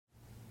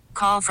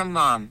Call from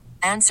mom.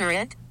 Answer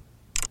it.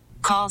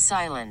 Call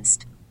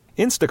silenced.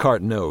 Instacart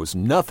knows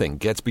nothing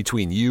gets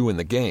between you and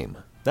the game.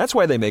 That's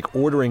why they make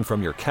ordering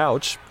from your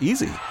couch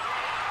easy.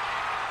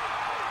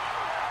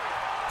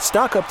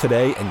 Stock up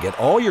today and get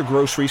all your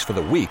groceries for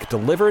the week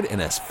delivered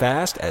in as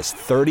fast as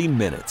 30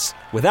 minutes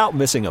without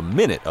missing a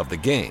minute of the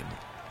game.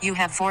 You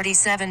have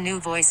 47 new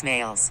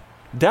voicemails.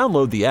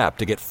 Download the app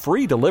to get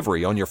free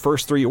delivery on your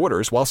first 3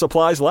 orders while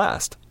supplies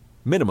last.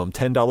 Minimum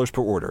 $10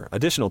 per order.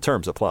 Additional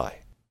terms apply.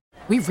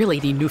 We really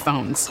need new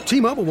phones.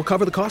 T-Mobile will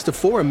cover the cost of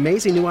 4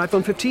 amazing new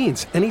iPhone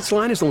 15s, and each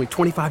line is only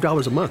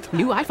 $25 a month.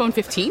 New iPhone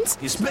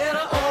 15s? It's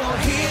better over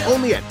here.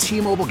 Only at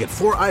T-Mobile, get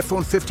 4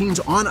 iPhone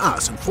 15s on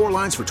us and 4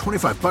 lines for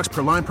 $25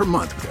 per line per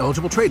month with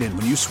eligible trade-in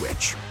when you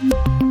switch.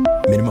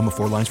 Minimum of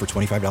 4 lines for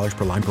 $25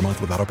 per line per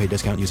month with autopay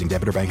discount using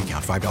debit or bank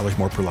account. $5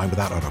 more per line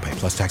without autopay,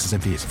 plus taxes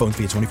and fees. Phone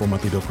fee at 24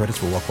 monthly bill credits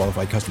for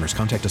well-qualified customers.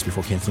 Contact us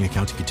before canceling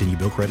account to continue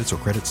bill credits or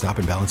credit stop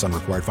and balance on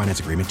required finance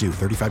agreement due.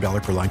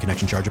 $35 per line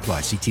connection charge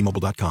applies. See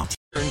T-Mobile.com.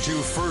 Turn to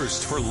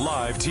First for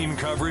live team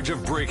coverage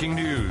of breaking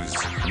news.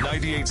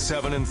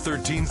 98.7 and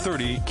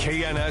 1330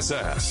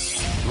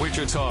 KNSS.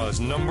 Wichita's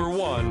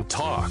 #1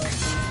 talk.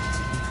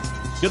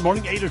 Good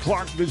morning, 8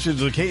 o'clock. This is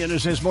the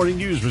KNSS Morning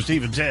News with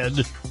Steve and Ted.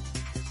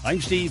 I'm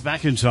Steve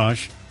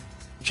McIntosh.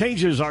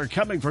 Changes are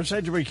coming for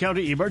Sedgwick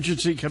County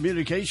Emergency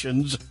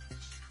Communications.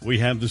 We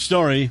have the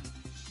story.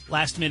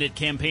 Last-minute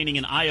campaigning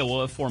in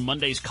Iowa for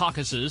Monday's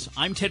caucuses.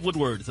 I'm Ted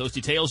Woodward. Those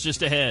details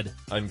just ahead.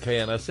 I'm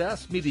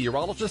KNSS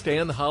meteorologist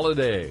Ann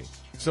Holiday.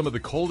 Some of the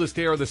coldest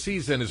air of the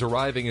season is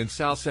arriving in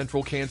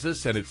south-central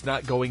Kansas, and it's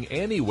not going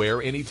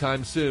anywhere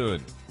anytime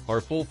soon.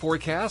 Our full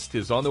forecast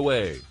is on the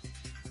way.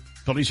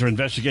 Police are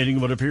investigating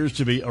what appears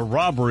to be a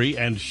robbery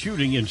and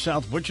shooting in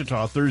South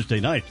Wichita Thursday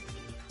night.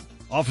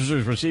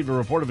 Officers received a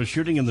report of a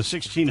shooting in the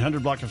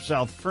 1600 block of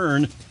South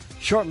Fern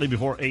shortly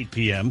before 8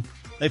 p.m.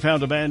 They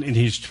found a man in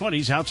his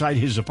 20s outside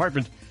his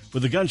apartment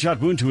with a gunshot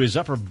wound to his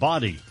upper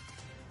body.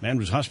 Man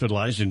was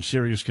hospitalized in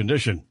serious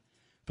condition.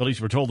 Police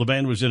were told the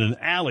man was in an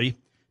alley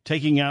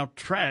taking out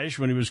trash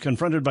when he was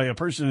confronted by a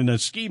person in a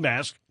ski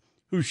mask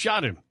who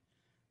shot him.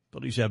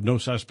 Police have no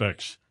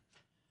suspects.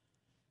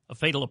 A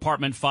fatal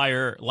apartment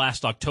fire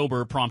last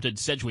October prompted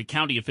Sedgwick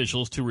County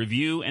officials to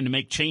review and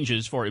make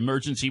changes for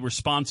emergency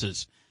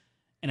responses.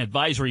 An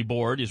advisory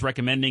board is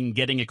recommending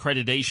getting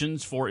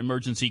accreditations for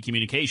emergency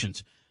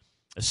communications.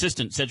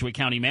 Assistant Sedgwick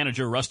County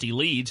Manager Rusty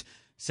Leeds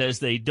says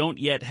they don't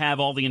yet have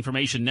all the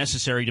information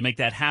necessary to make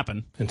that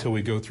happen. Until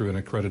we go through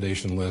an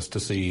accreditation list to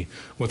see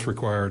what's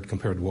required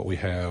compared to what we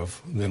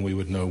have, then we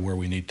would know where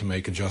we need to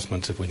make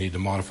adjustments, if we need to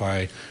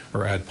modify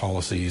or add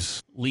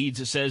policies.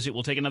 Leeds says it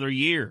will take another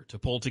year to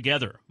pull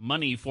together.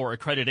 Money for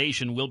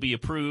accreditation will be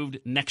approved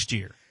next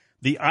year.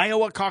 The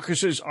Iowa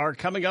caucuses are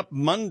coming up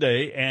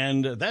Monday,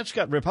 and that's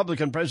got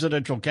Republican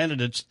presidential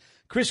candidates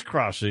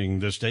crisscrossing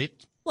the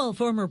state. While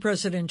former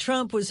President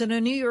Trump was in a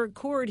New York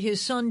court,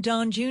 his son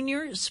Don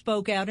Jr.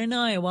 spoke out in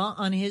Iowa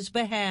on his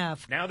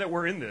behalf. Now that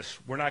we're in this,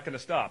 we're not going to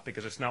stop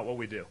because it's not what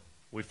we do.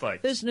 We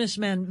fight.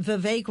 Businessman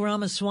Vivek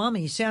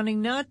Ramaswamy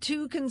sounding not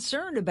too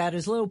concerned about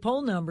his low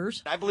poll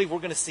numbers. I believe we're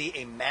going to see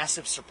a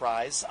massive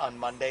surprise on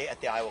Monday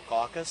at the Iowa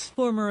Caucus.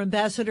 Former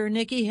Ambassador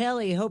Nikki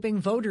Haley hoping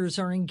voters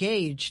are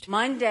engaged.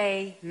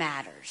 Monday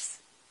matters.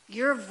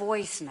 Your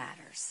voice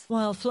matters.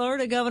 While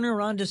Florida Governor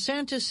Ron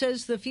DeSantis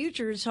says the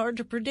future is hard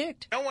to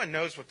predict. No one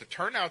knows what the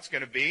turnout's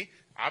going to be.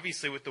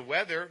 Obviously, with the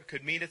weather, it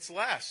could mean it's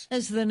less.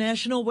 As the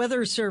National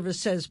Weather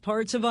Service says,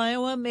 parts of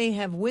Iowa may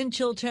have wind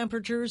chill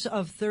temperatures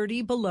of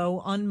 30 below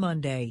on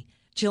Monday.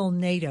 Jill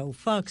Nato,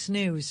 Fox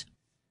News.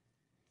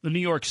 The New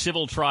York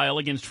civil trial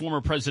against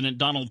former President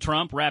Donald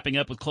Trump wrapping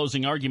up with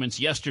closing arguments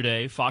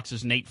yesterday.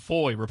 Fox's Nate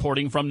Foy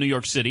reporting from New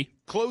York City.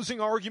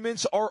 Closing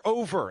arguments are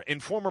over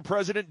in former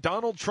President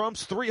Donald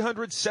Trump's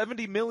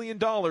 $370 million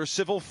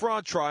civil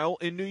fraud trial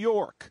in New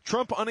York.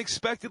 Trump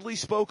unexpectedly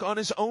spoke on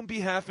his own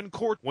behalf in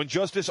court when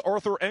Justice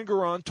Arthur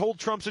Engoron told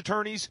Trump's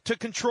attorneys to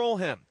control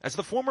him, as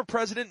the former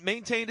president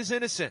maintained his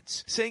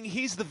innocence, saying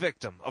he's the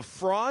victim of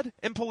fraud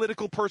and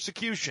political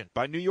persecution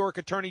by New York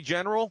Attorney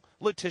General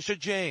Letitia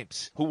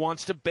James, who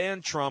wants to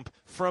ban Trump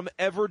from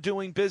ever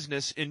doing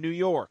business in New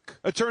York.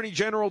 Attorney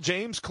General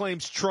James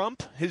claims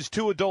Trump, his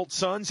 2 adult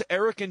sons,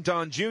 Eric and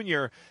Don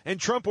Jr., and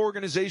Trump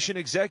Organization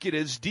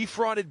executives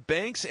defrauded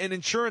banks and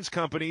insurance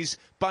companies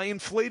by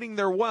inflating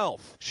their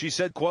wealth. She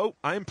said, quote,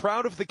 "I am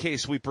proud of the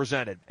case we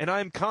presented, and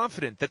I am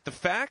confident that the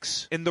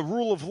facts and the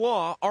rule of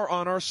law are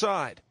on our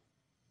side."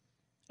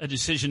 A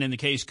decision in the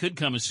case could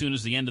come as soon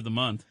as the end of the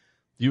month.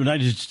 The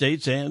United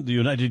States and the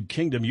United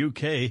Kingdom,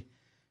 UK,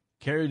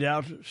 carried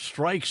out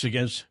strikes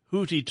against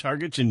Houthi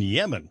targets in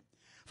Yemen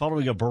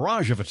following a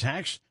barrage of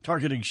attacks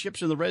targeting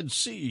ships in the Red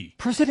Sea.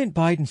 President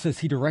Biden says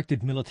he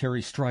directed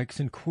military strikes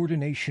in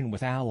coordination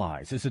with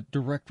allies as a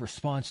direct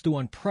response to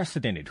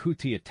unprecedented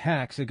Houthi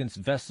attacks against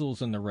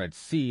vessels in the Red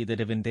Sea that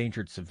have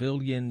endangered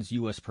civilians,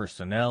 U.S.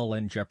 personnel,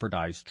 and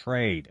jeopardized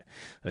trade.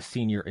 A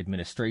senior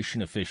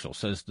administration official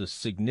says the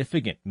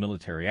significant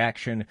military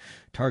action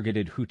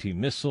targeted Houthi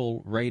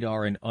missile,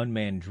 radar, and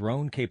unmanned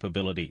drone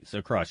capabilities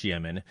across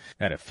Yemen.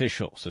 That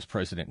official says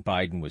President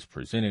Biden was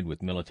presented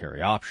with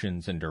military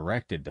options and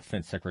directed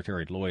Defense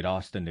Secretary Lloyd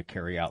Austin to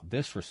carry out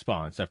this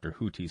response after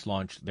Houthis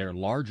launched their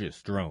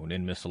largest drone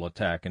and missile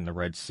attack in the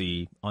Red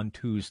Sea on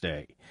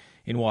Tuesday.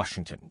 In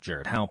Washington,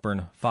 Jared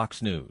Halpern,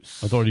 Fox News.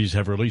 Authorities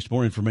have released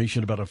more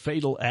information about a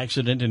fatal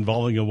accident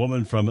involving a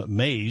woman from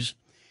Mays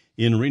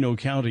in Reno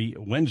County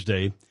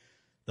Wednesday.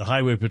 The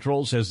Highway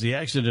Patrol says the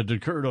accident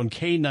occurred on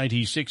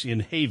K96 in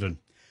Haven.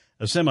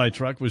 A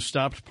semi-truck was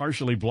stopped,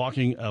 partially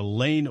blocking a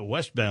lane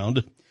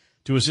westbound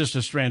to assist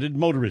a stranded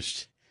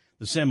motorist.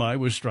 The semi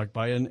was struck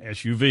by an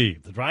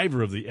SUV. The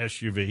driver of the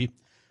SUV,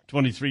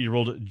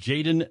 23-year-old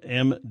Jaden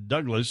M.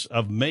 Douglas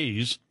of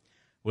Mays,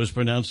 was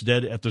pronounced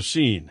dead at the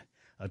scene.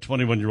 A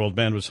 21-year-old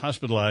man was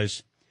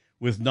hospitalized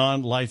with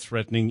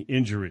non-life-threatening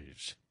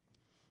injuries.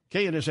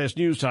 KNSS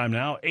News Time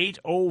now,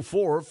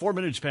 8:04, 4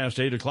 minutes past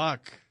 8 o'clock.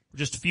 We're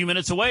just a few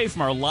minutes away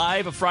from our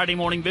live Friday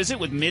morning visit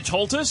with Mitch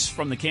Holthus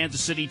from the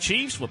Kansas City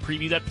Chiefs. We'll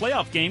preview that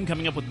playoff game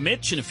coming up with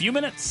Mitch in a few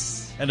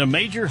minutes. And a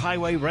major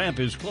highway ramp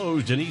is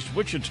closed in East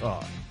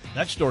Wichita.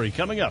 That story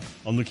coming up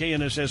on the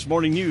KNSS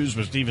Morning News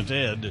with Steve and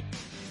Ted.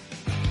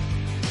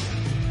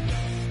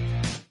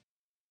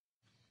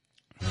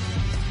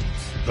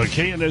 The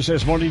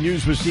KNSS Morning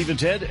News with Steve and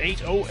Ted,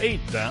 8:08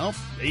 now,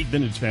 8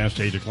 minutes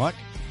past 8 o'clock.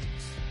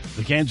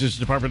 The Kansas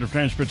Department of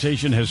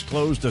Transportation has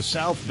closed the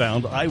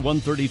southbound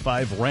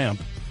I-135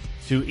 ramp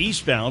to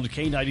eastbound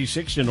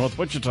K96 in North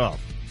Wichita.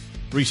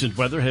 Recent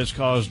weather has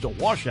caused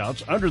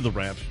washouts under the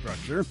ramp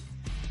structure.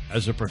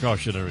 As a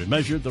precautionary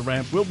measure, the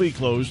ramp will be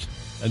closed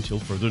until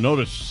further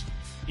notice.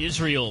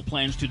 Israel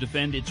plans to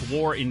defend its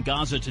war in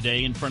Gaza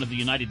today in front of the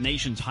United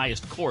Nations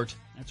highest court.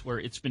 That's where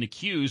it's been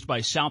accused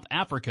by South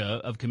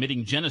Africa of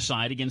committing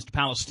genocide against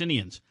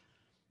Palestinians.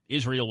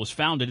 Israel was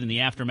founded in the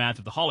aftermath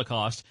of the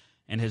Holocaust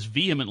and has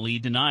vehemently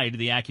denied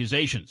the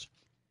accusations.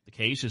 The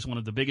case is one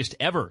of the biggest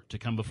ever to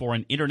come before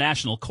an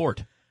international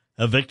court.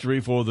 A victory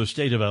for the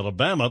state of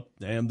Alabama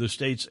and the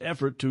state's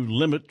effort to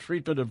limit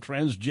treatment of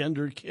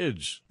transgender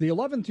kids. The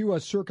 11th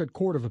U.S. Circuit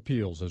Court of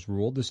Appeals has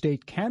ruled the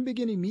state can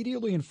begin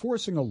immediately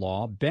enforcing a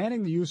law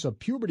banning the use of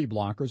puberty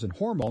blockers and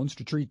hormones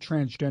to treat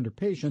transgender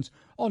patients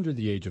under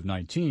the age of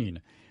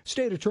 19.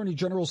 State Attorney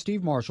General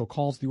Steve Marshall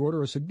calls the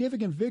order a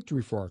significant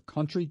victory for our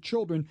country,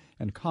 children,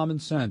 and common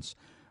sense.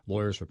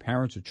 Lawyers for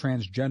parents of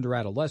transgender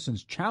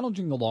adolescents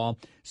challenging the law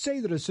say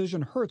the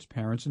decision hurts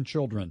parents and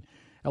children.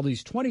 At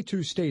least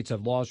 22 states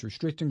have laws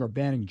restricting or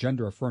banning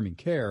gender-affirming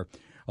care.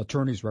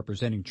 Attorneys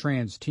representing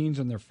trans teens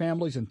and their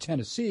families in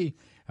Tennessee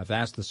have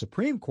asked the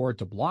Supreme Court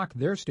to block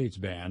their state's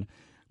ban.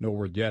 No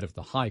word yet if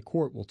the High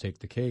Court will take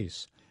the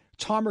case.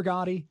 Tom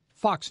Rigotti,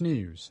 Fox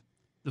News.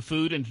 The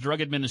Food and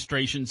Drug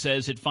Administration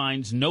says it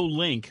finds no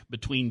link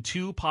between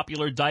two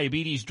popular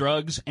diabetes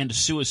drugs and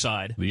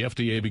suicide. The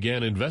FDA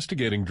began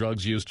investigating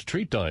drugs used to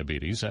treat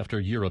diabetes after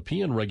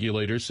European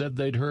regulators said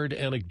they'd heard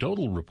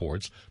anecdotal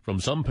reports from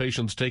some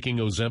patients taking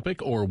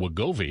Ozempic or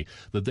Wegovy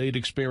that they'd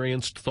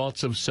experienced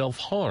thoughts of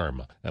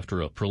self-harm.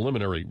 After a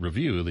preliminary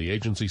review, the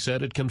agency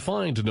said it can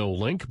find no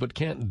link but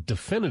can't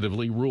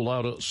definitively rule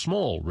out a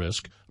small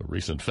risk. A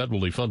recent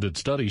federally funded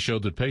study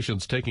showed that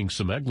patients taking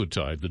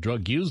semaglutide, the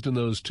drug used in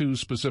those two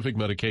specific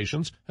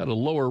medications, had a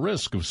lower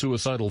risk of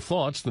suicidal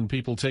thoughts than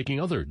people taking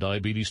other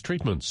diabetes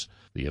treatments.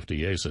 The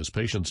FDA says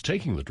patients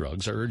taking the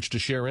drugs are urged to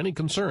share any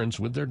concerns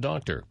with their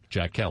doctor.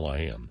 Jack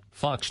Callahan,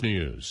 Fox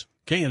News.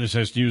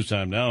 KNSS News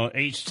Time now,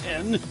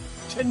 8:10,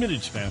 10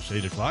 minutes past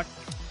 8 o'clock.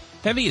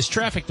 Heaviest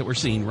traffic that we're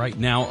seeing right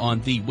now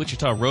on the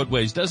Wichita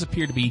roadways does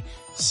appear to be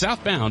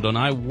southbound on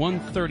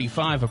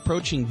I-135,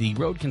 approaching the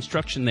road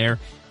construction there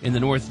in the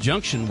North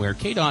Junction, where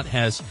KDOT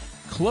has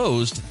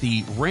closed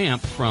the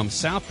ramp from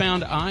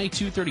southbound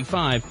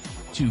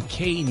I-235 to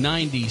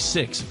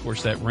K96. Of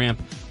course, that ramp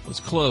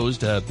was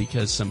closed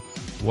because some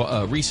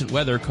recent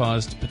weather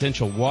caused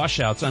potential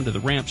washouts under the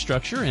ramp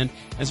structure, and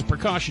as a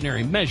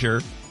precautionary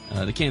measure,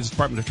 the Kansas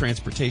Department of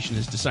Transportation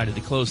has decided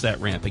to close that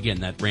ramp.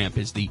 Again, that ramp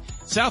is the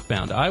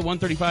southbound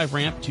I-135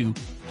 ramp to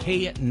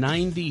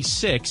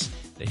K96.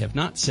 They have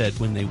not said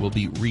when they will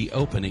be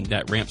reopening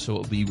that ramp,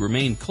 so it will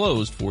remain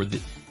closed for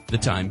the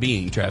time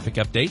being. Traffic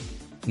update,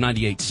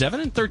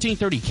 98.7 and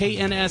 1330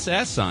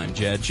 KNSS. I'm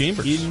Jed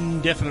Chambers.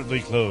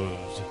 Indefinitely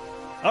closed.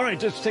 All right,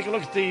 let's take a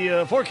look at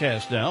the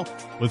forecast now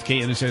with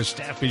KNSS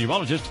staff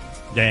meteorologist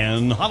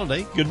Dan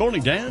Holliday. Good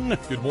morning, Dan.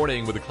 Good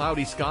morning. With a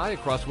cloudy sky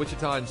across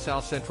Wichita and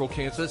south central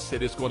Kansas,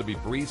 it is going to be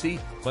breezy,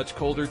 much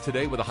colder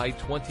today with a high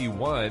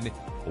 21.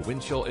 A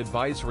wind chill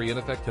advisory in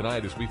effect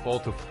tonight as we fall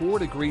to 4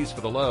 degrees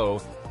for the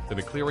low. Then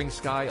a clearing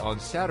sky on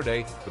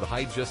Saturday with a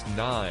high just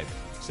 9.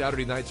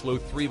 Saturday night's low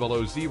 3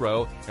 below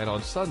zero. And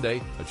on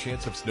Sunday, a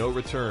chance of snow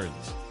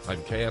returns.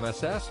 I'm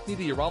KNSS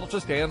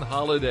meteorologist Ann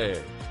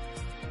Holiday.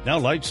 Now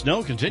light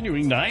snow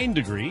continuing 9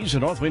 degrees, a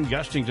north wind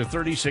gusting to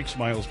 36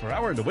 miles per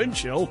hour, and a wind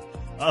chill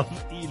of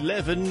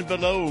 11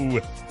 below.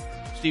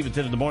 Steve and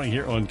Ted in the morning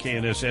here on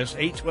KNSS,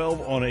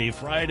 8:12 on a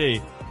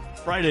Friday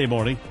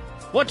morning.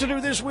 What to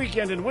do this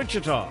weekend in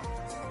Wichita?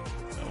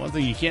 One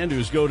thing you can do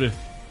is go to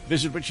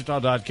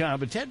visitwichita.com.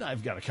 But Ted and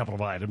I've got a couple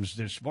of items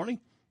this morning.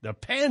 The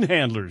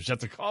Panhandlers at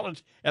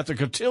the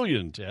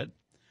Cotillion, Ted,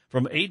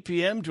 from 8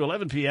 p.m. to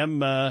 11 p.m.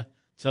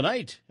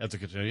 Tonight at the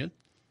Cotillion.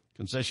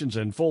 Concessions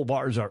and full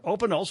bars are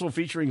open, also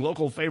featuring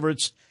local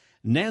favorites,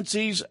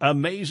 Nancy's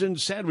Amazing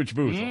Sandwich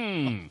Booth.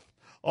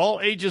 All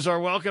ages are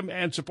welcome,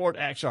 and support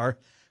acts are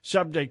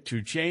subject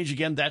to change.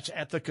 Again, that's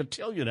at the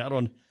Cotillion out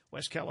on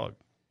West Kellogg.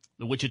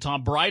 The Wichita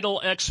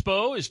Bridal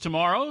Expo is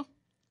tomorrow,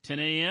 10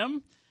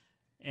 a.m.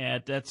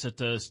 That's at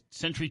the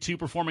Century 2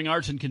 Performing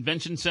Arts and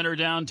Convention Center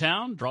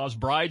downtown. Draws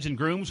brides and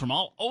grooms from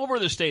all over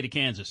the state of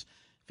Kansas.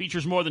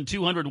 Features more than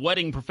 200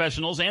 wedding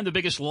professionals and the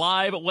biggest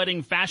live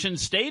wedding fashion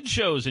stage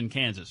shows in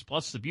Kansas,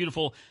 plus the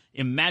beautiful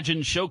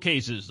Imagine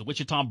showcases. The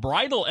Wichita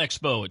Bridal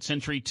Expo at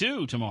Century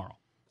 2 tomorrow.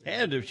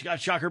 And if you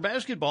got Shocker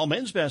basketball,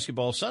 men's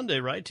basketball Sunday,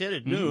 right, Ted,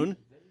 at noon,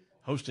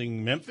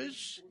 hosting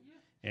Memphis.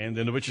 And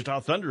then the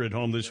Wichita Thunder at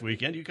home this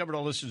weekend. You covered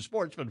all this in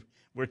sports, but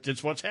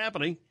it's what's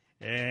happening.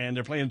 And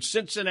they're playing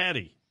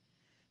Cincinnati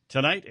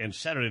tonight and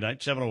Saturday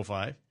night,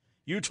 7:05.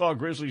 Utah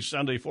Grizzlies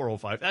Sunday,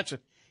 4:05. That's at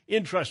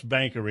Intrust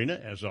Bank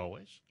Arena, as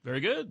always. Very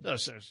good.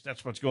 That's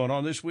what's going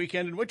on this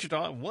weekend in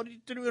Wichita. What are you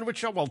doing in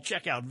Wichita? Well,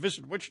 check out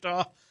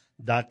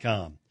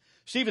visitwichita.com.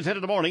 Stephen's Head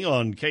of the Morning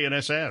on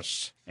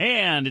KNSS.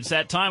 And it's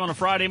that time on a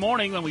Friday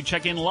morning when we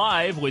check in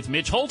live with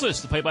Mitch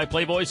Holtis, the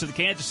play-by-play voice of the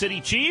Kansas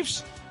City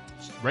Chiefs.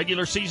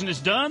 Regular season is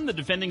done. The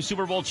defending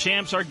Super Bowl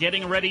champs are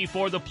getting ready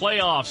for the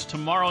playoffs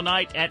tomorrow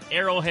night at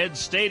Arrowhead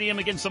Stadium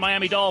against the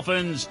Miami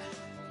Dolphins.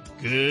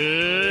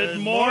 Good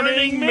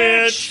morning,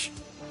 Mitch.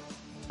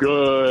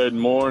 Good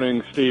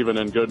morning, Stephen,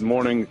 and good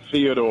morning,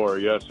 Theodore.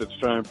 Yes, it's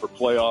time for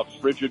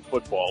playoffs, rigid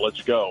football.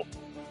 Let's go.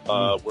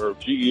 Where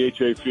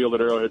GEHA Field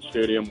at Arrowhead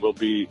Stadium will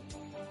be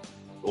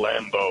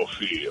Lambeau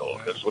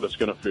Field. That's what it's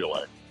going to feel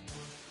like.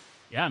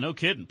 Yeah, no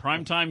kidding.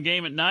 Primetime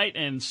game at night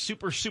and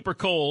super, super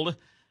cold.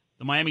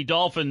 The Miami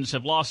Dolphins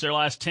have lost their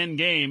last 10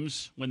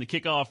 games when the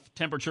kickoff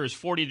temperature is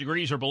 40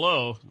 degrees or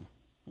below.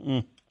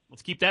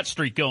 Let's keep that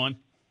streak going.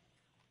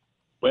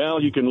 Well,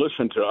 you can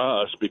listen to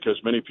us because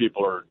many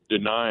people are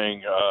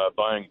denying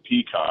buying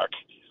Peacock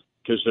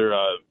because they're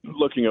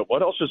looking at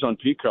what else is on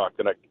Peacock.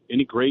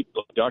 Any great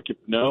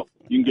No,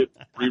 you can get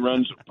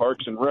reruns of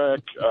Parks and Rec.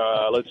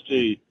 Let's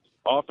see,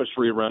 Office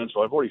reruns.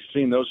 Well, I've already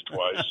seen those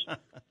twice.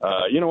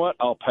 You know what?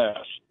 I'll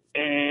pass.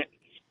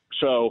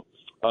 So,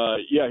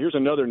 here's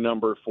another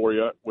number for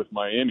you with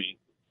Miami.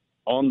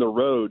 On the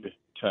road,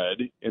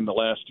 Ted, in the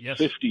last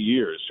 50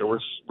 years. So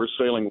we're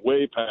sailing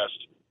way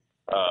past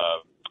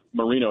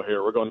Marino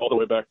here. We're going all the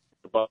way back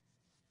to Buck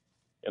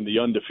and the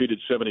undefeated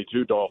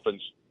 72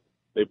 Dolphins.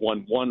 They've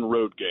won one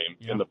road game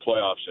in the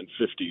playoffs in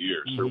 50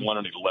 years. They're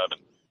 1-11,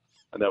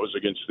 and that was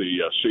against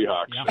the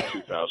Seahawks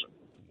in 2000.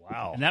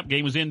 Wow. And that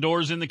game was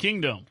indoors in the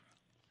Kingdom.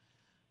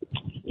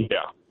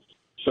 Yeah.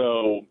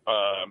 So,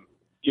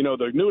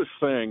 the newest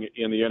thing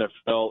in the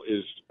NFL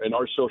is, and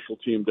our social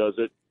team does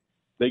it,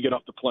 they get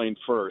off the plane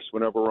first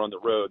whenever we're on the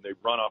road. They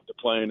run off the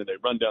plane, and they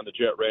run down the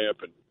jet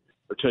ramp, and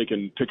are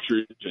taking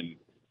pictures and,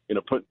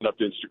 putting up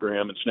to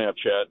Instagram and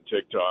Snapchat and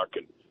TikTok.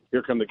 And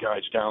here come the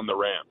guys down the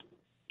ramp.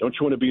 Don't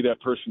you want to be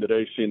that person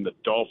today, seeing the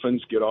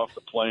Dolphins get off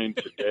the plane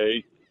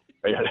today?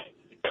 They had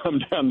to come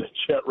down the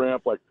jet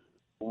ramp like,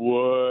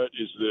 what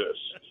is this?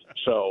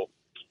 So,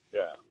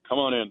 come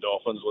on in,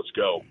 Dolphins. Let's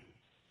go.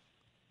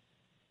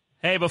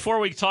 Hey, before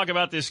we talk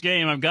about this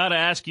game, I've got to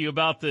ask you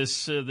about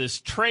this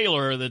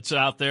trailer that's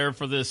out there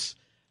for this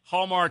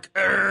Hallmark,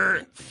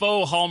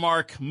 faux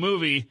Hallmark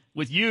movie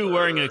with you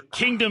wearing a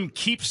Kingdom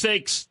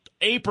Keepsakes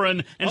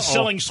apron and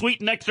selling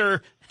sweet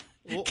nectar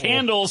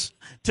candles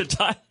to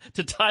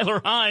Tyler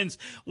Hines.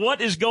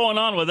 What is going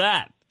on with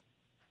that?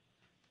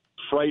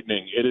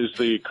 Frightening. It is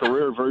the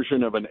career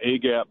version of an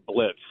A-gap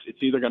blitz. It's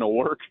either going to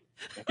work,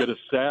 get a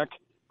sack,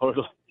 or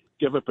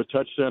give up a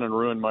touchdown and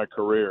ruin my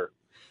career.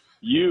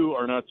 You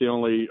are not the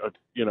only,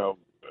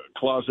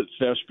 closet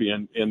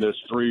thespian in this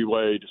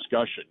three-way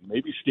discussion.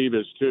 Maybe Steve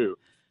is too.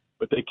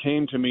 But they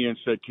came to me and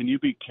said, can you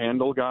be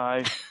candle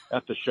guy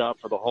at the shop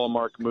for the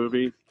Hallmark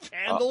movie?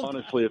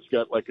 Honestly, it's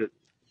got like a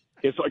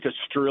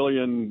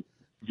trillion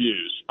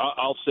views.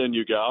 I'll send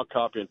you guys. I'll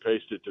copy and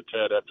paste it to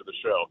Ted after the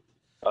show,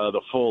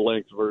 the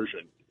full-length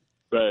version.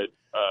 But,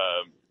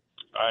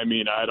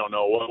 I don't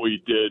know what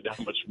we did,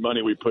 how much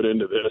money we put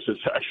into this.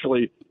 It's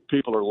actually,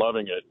 people are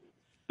loving it.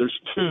 There's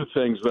two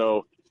things,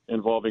 though,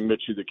 involving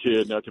Mitchie the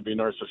Kid, not to be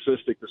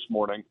narcissistic this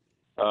morning,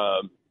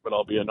 but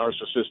I'll be a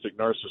narcissistic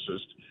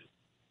narcissist.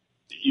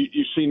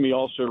 You've seen me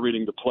also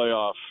reading the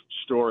playoff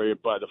story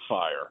by the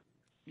fire.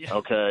 Yeah.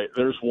 Okay,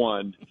 there's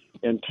one.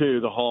 And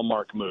two, the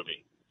Hallmark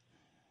movie.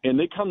 And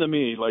they come to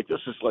me like this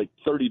is like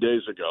 30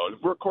 days ago.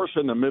 And we're, of course,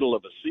 in the middle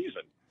of the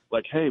season.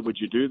 like, hey, would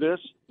you do this?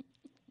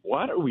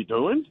 What are we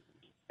doing?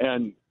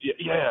 And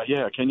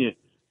yeah, can you?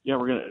 Yeah,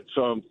 we're gonna.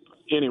 So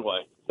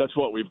anyway, that's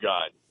what we've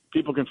got.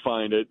 People can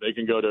find it. They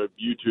can go to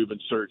YouTube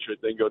and search it.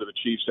 They can go to the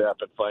Chiefs app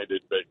and find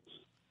it. But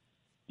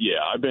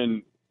yeah, I've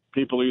been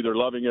people either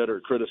loving it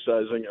or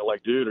criticizing it.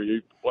 Like,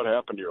 dude, what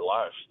happened to your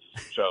life?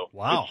 So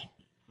wow,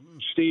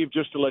 Steve,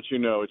 just to let you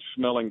know, it's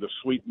smelling the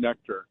sweet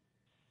nectar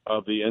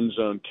of the end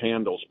zone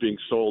candles being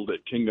sold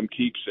at Kingdom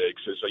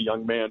Keepsakes as a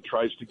young man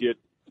tries to get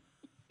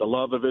the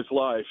love of his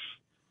life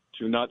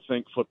to not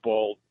think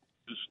football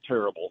is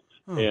terrible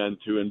and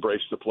to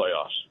embrace the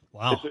playoffs.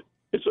 Wow.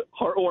 It's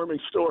a heartwarming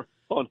story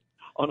on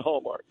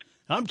Hallmark.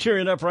 I'm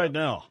tearing up right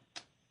now.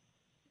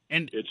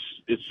 And it's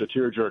a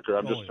tearjerker.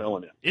 I'm just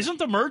telling you. Isn't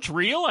the merch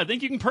real? I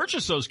think you can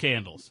purchase those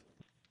candles.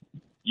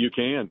 You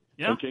can.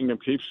 Yeah. And Kingdom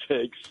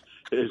Keepsakes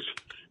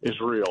is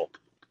real.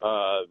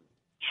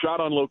 Shot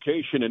on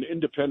location in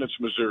Independence,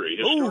 Missouri.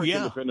 Historic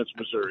Independence,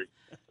 Missouri,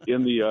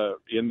 in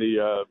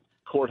the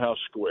courthouse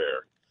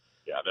square.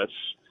 Yeah,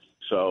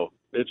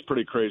 it's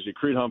pretty crazy.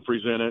 Creed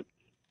Humphrey's in it.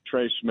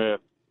 Trey Smith.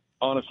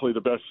 Honestly,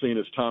 the best scene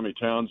is Tommy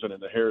Townsend in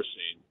the hair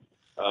scene.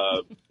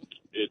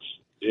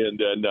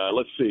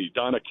 Let's see,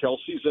 Donna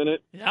Kelsey's in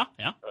it. Yeah.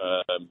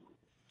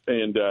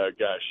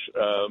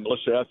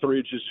 Melissa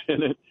Etheridge is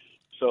in it.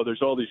 So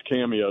there's all these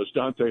cameos.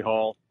 Dante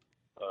Hall,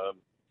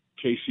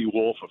 Casey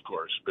Wolf, of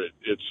course. But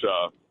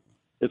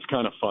it's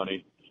kind of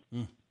funny,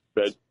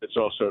 but it's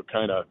also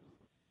kind of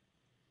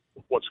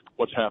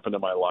what's happened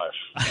in my life.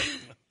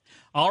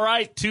 All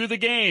right, to the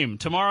game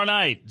tomorrow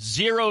night.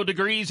 0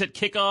 degrees at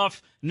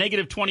kickoff,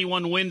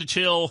 -21 wind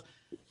chill.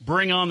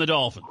 Bring on the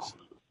Dolphins.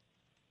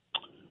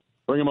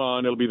 Bring them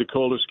on. It'll be the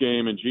coldest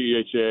game in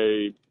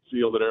GEHA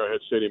field at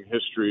Arrowhead Stadium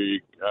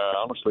history,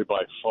 honestly,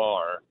 by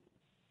far,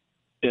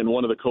 and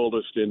one of the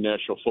coldest in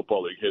National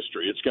Football League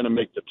history. It's going to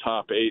make the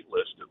top 8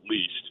 list at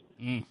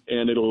least,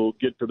 and it'll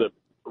get to the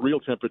real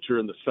temperature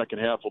in the second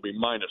half will be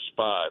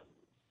 -5,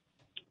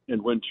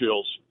 and wind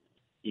chills,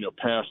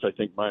 past, I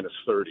think,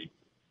 -30.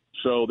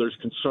 So there's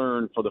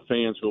concern for the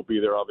fans who will be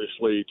there,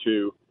 obviously,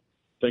 to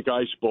think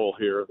Ice Bowl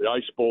here. The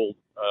Ice Bowl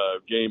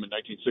game in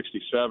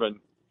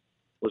 1967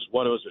 was,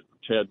 what was it,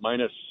 Ted?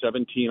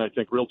 -17, I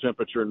think, real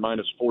temperature and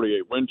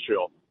 -48 wind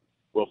chill.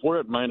 Well, if we're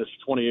at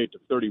 -28 to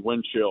 30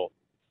 wind chill,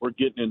 we're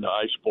getting into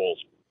Ice Bowl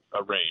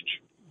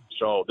range.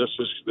 So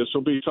this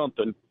will be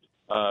something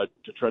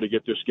to try to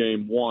get this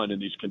game won in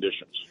these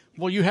conditions.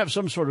 Will you have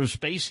some sort of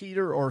space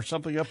heater or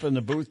something up in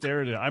the booth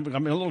there? I'm a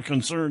little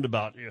concerned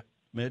about you,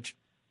 Mitch.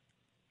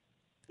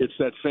 It's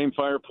that same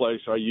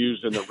fireplace I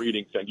used in the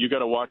reading thing. You got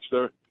to watch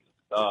there.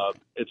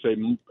 It's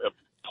a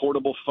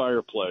portable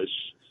fireplace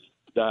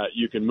that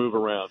you can move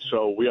around.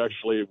 So we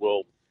actually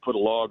will put a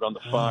log on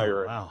the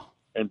fire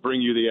and bring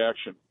you the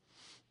action.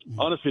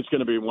 Honestly, it's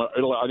going to be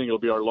I think it'll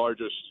be our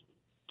largest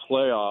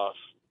playoff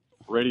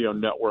radio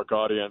network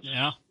audience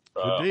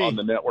on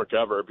the network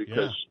ever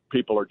because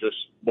people are just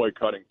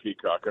boycotting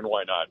Peacock, and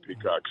why not?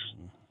 Peacock's.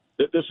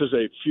 This is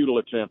a futile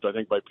attempt, I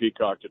think, by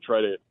Peacock to try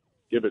to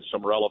give it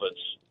some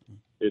relevance.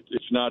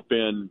 It's not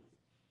been,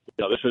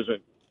 this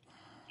isn't,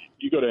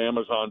 you go to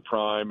Amazon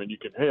Prime and you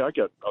can, hey, I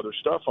got other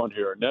stuff on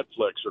here,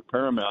 Netflix or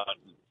Paramount.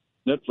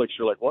 Netflix,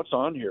 you're like, what's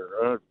on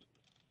here?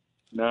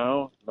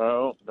 No.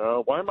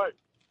 Why am I?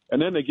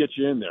 And then they get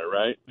you in there,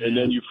 right? Yeah. And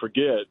then you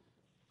forget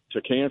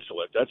to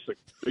cancel it. That's the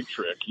big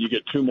trick. You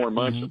get 2 more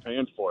months of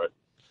paying for it.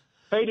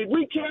 Hey, did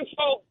we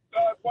cancel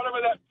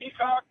whatever that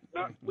Peacock?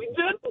 No, we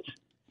didn't.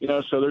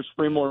 So there's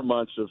 3 more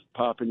months of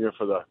popping you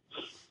for the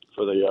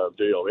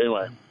deal.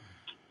 Anyway.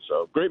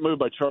 So great move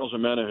by Charles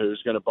Amena,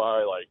 who's going to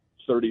buy like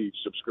 30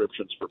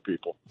 subscriptions for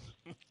people.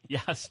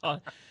 Yeah, I saw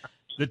it.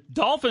 The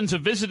Dolphins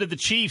have visited the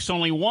Chiefs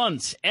only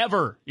once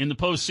ever in the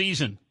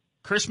postseason.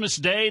 Christmas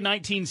Day,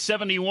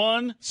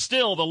 1971,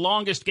 still the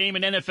longest game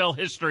in NFL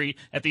history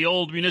at the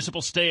old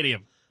Municipal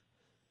Stadium.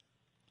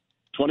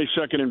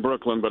 22nd in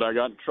Brooklyn, but I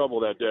got in trouble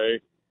that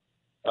day.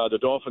 The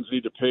Dolphins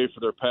need to pay for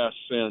their past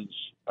sins.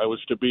 It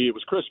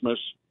was Christmas.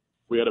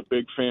 We had a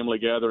big family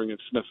gathering in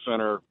Smith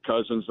Center,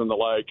 cousins and the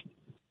like.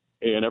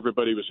 And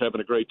everybody was having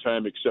a great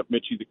time except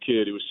Mitchie the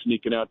kid who was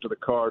sneaking out to the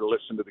car to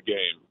listen to the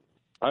game.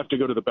 I have to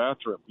go to the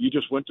bathroom. You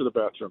just went to the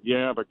bathroom.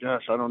 Yeah, but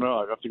gosh, I don't know.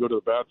 I have to go to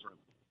the bathroom.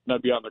 And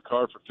I'd be out in the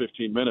car for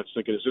 15 minutes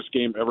thinking, is this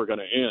game ever going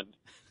to end?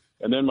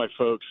 And then my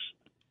folks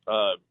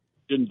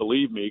didn't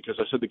believe me because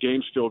I said the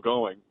game's still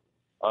going.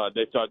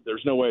 They thought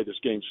there's no way this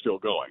game's still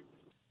going.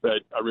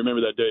 But I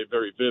remember that day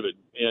very vivid.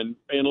 And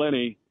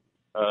Lenny,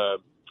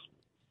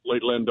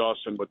 late Len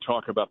Dawson, would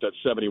talk about that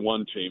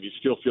 71 team. He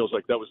still feels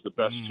like that was the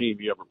best team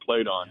he ever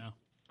played on. Yeah.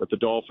 But the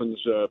Dolphins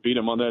beat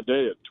him on that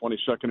day at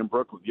 22nd in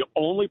Brooklyn. The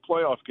only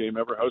playoff game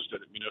ever hosted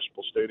at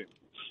Municipal Stadium.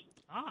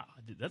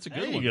 That's a good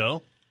one. There you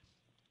go.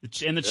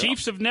 And the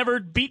Chiefs have never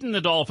beaten the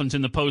Dolphins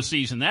in the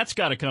postseason. That's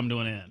got to come to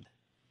an end.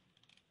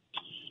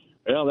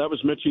 Well, that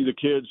was Mitchie the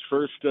kid's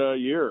first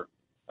year.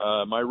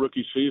 My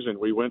rookie season,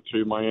 we went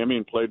to Miami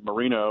and played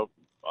Marino.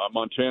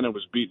 Montana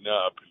was beaten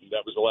up.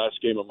 That was the last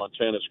game of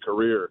Montana's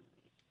career.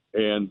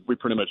 And we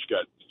pretty much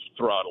got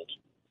throttled.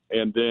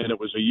 And then it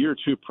was a year or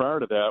two prior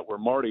to that where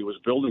Marty was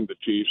building the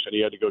Chiefs, and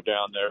he had to go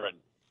down there, and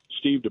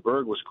Steve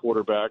DeBerg was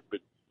quarterback, but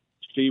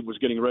Steve was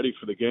getting ready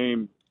for the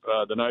game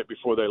the night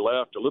before they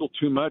left, a little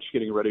too much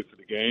getting ready for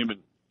the game, and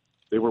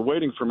they were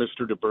waiting for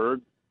Mr.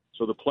 DeBerg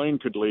so the plane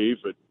could leave,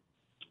 but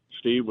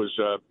Steve was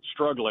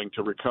struggling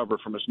to recover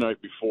from his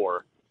night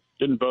before.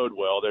 Didn't bode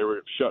well. They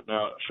were shut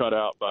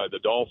out by the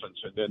Dolphins,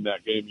 and then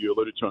that game you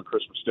alluded to on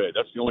Christmas Day.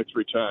 That's the only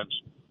 3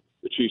 times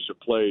the Chiefs have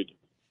played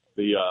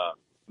the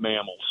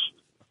Mammals.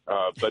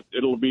 But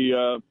it'll be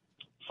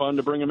fun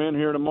to bring them in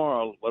here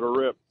tomorrow. Let her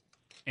rip.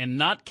 And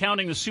not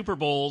counting the Super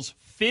Bowls,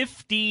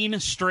 15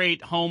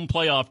 straight home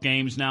playoff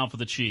games now for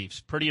the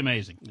Chiefs. Pretty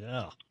amazing.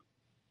 Yeah.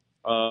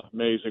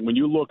 Amazing. When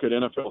you look at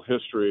NFL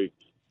history,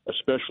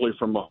 especially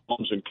from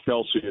Mahomes and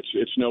Kelsey,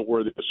 it's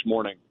noteworthy this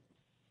morning.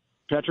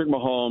 Patrick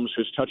Mahomes,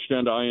 his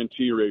touchdown to INT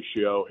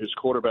ratio, his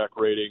quarterback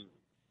rating,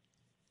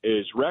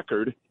 his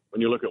record,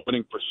 when you look at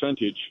winning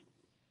percentage,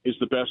 is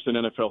the best in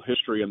NFL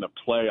history in the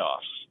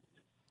playoffs.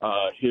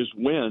 His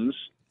wins,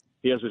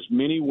 he has as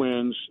many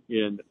wins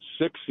in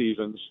 6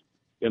 seasons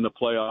in the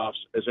playoffs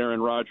as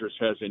Aaron Rodgers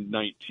has in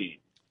 19.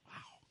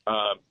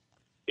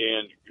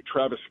 And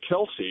Travis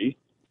Kelce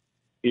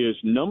is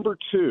number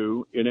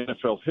 2 in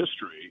NFL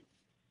history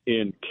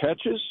in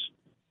catches,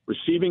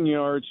 receiving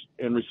yards,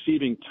 and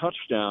receiving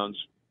touchdowns,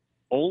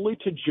 only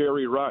to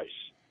Jerry Rice.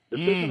 This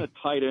isn't a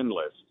tight end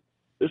list.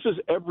 This is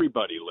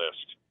everybody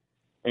list.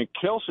 And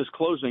Kelce is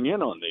closing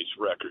in on these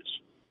records.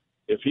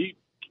 If he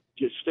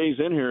stays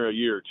in here a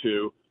year or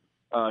two,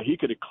 he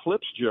could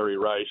eclipse Jerry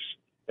Rice.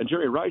 And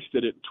Jerry Rice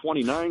did it in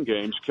 29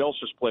 games.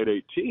 Kelce's played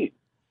 18.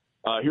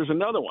 Here's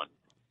another one.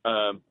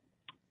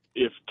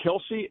 If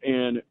Kelce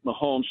and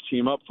Mahomes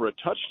team up for a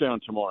touchdown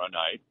tomorrow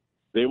night,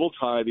 they will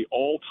tie the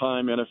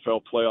all-time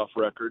NFL playoff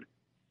record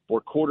for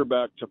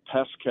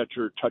quarterback-to-pass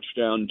catcher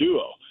touchdown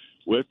duo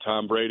with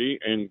Tom Brady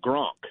and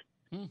Gronk.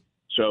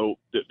 So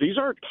these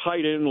aren't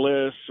tight end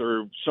lists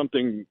or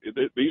something.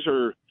 These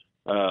are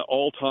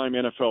all-time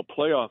NFL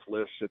playoff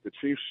lists that the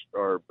Chiefs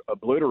are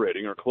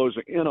obliterating or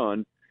closing in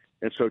on.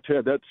 And so,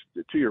 Ted, that's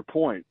to your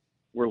point.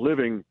 We're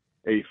living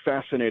a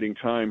fascinating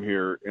time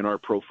here in our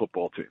pro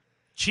football team.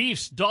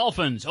 Chiefs,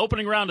 Dolphins,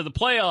 opening round of the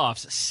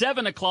playoffs,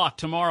 7 o'clock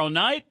tomorrow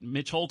night.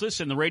 Mitch Holtis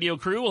and the radio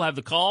crew will have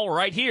the call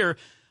right here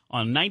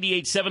on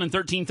 98.7 and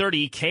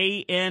 1330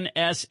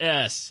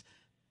 KNSS.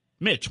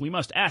 Mitch, we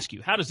must ask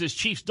you, how does this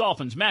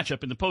Chiefs-Dolphins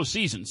matchup in the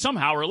postseason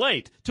somehow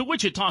relate to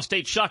Wichita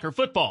State Shocker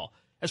football?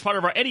 As part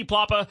of our Eddie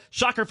Plappa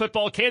Shocker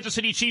football Kansas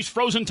City Chiefs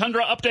Frozen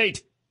Tundra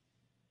update.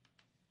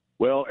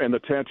 Well, and the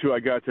tattoo I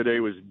got today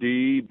was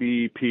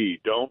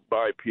DBP. Don't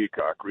buy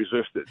Peacock.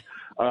 Resist it.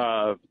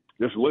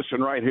 Just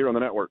listen right here on the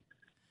network.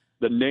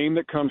 The name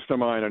that comes to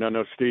mind, and I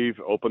know, Steve,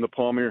 open the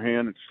palm of your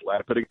hand and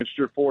slap it against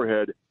your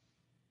forehead.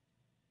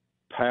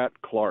 Pat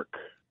Clark.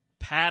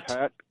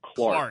 Pat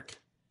Clark.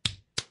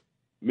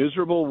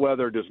 Miserable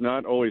weather does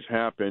not always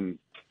happen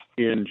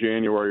in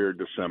January or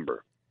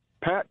December.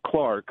 Pat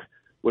Clark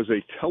was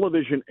a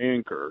television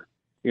anchor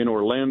in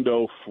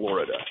Orlando,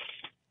 Florida,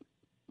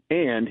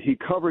 and he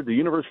covered the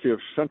University of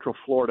Central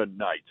Florida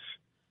Knights.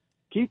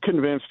 He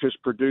convinced his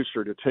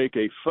producer to take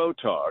a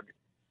photog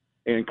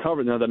and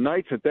cover. Now, the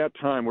Knights at that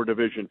time were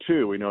Division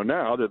II. We know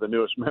now they're the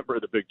newest member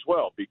of the Big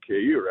 12,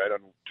 BKU, right, on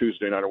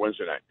Tuesday night or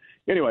Wednesday night.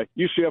 Anyway,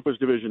 UCF was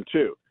Division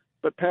II.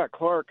 But Pat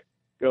Clark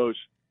goes,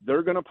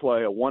 they're going to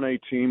play a 1A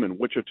team in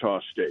Wichita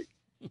State.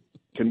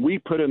 Can we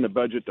put in the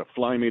budget to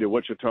fly me to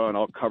Wichita and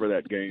I'll cover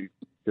that game?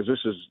 Because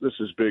this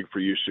is big for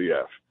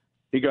UCF.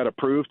 He got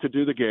approved to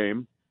do the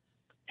game,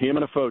 him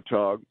and a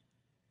photog.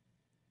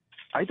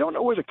 I don't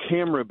know where the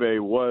camera bay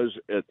was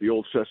at the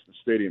old Cessna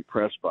Stadium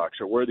press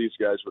box or where these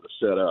guys would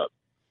have set up.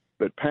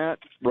 But Pat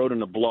wrote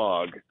in a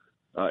blog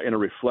in a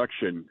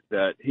reflection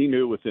that he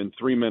knew within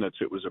 3 minutes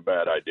it was a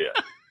bad idea.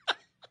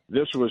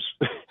 This was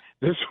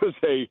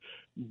a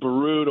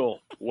brutal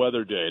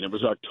weather day, and it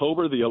was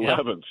October the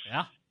 11th.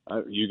 Yeah.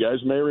 You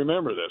guys may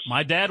remember this.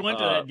 My dad went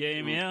to that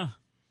game, yeah.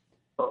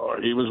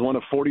 He was one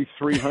of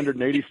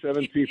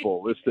 4,387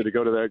 people listed to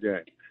go to that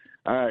game.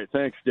 All right,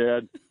 thanks,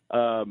 Dad.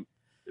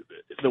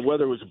 The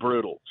weather was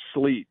brutal.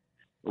 Sleet,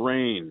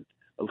 rain,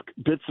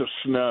 bits of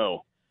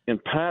snow.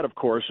 And Pat, of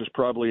course, is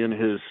probably in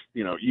his,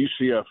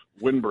 UCF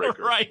windbreaker.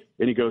 Right.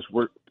 And he goes,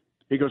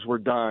 we're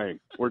dying.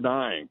 We're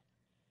dying.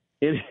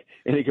 And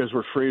he goes,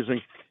 we're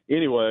freezing.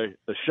 Anyway,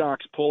 the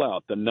Shocks pull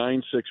out the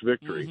 9-6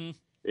 victory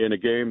in a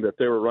game that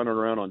they were running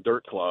around on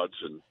dirt clods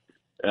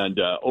and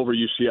over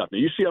UCF. Now,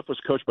 UCF was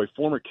coached by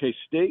former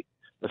K-State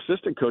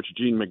assistant coach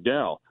Gene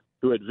McDowell,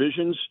 who had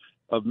visions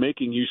of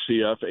making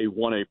UCF a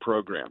 1A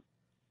program.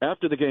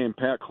 After the game,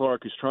 Pat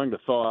Clark, who's trying to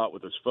thaw out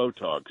with his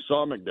photog,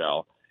 saw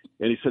McDowell,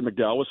 and he said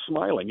McDowell was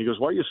smiling. He goes,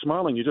 why are you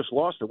smiling? You just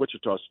lost to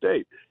Wichita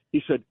State.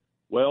 He said,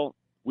 well,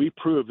 we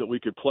proved that we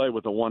could play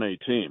with a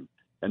 1A team,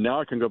 and now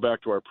I can go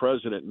back to our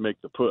president and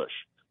make the push.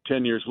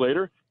 10 years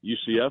later,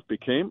 UCF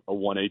became a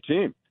 1A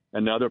team,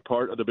 and now they're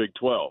part of the Big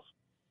 12.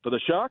 For the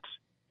Shocks,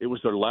 it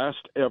was their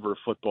last ever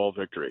football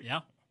victory.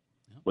 Yeah.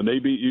 When they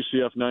beat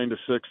UCF 9-6,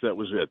 that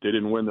was it. They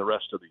didn't win the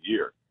rest of the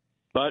year.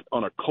 But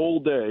on a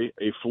cold day,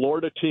 a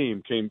Florida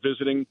team came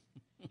visiting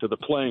to the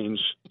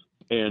Plains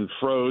and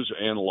froze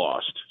and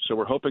lost. So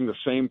we're hoping the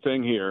same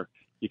thing here.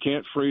 You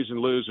can't freeze and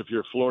lose if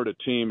you're a Florida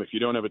team if you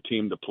don't have a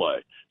team to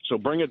play. So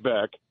bring it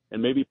back,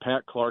 and maybe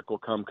Pat Clark will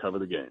come cover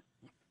the game.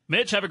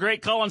 Mitch, have a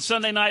great call on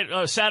Saturday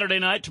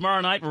night,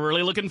 tomorrow night. We're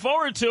really looking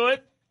forward to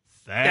it.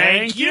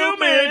 Thank you,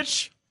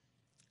 Mitch.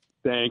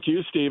 Thank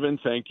you, Stephen.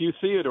 Thank you,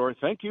 Theodore.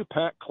 Thank you,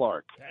 Pat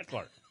Clark. Pat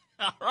Clark.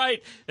 All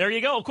right, there you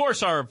go. Of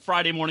course, our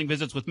Friday morning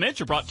visits with Mitch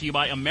are brought to you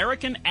by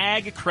American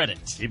Ag Credit.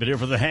 Keep it here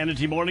for the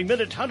Hannity Morning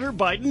Minute. Hunter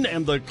Biden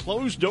and the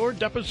closed-door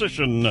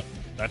deposition.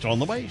 That's on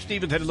the way.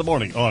 Stephen 10 in the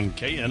morning on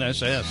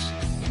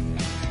KNSS.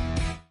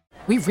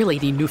 We really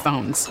need new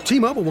phones.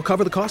 T-Mobile will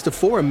cover the cost of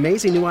 4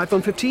 amazing new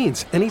iPhone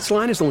 15s, and each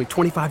line is only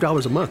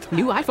 $25 a month.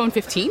 New iPhone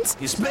 15s?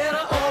 It's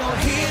better over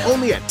here.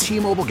 Only at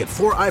T-Mobile, get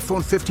 4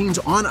 iPhone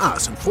 15s on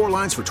us and 4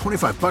 lines for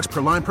 $25 per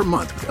line per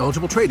month with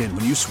eligible trade-in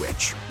when you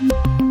switch.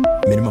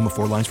 Minimum of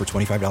 4 lines for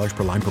 $25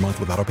 per line per month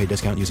with autopay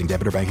discount using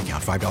debit or bank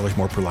account. $5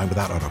 more per line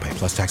without autopay,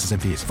 plus taxes and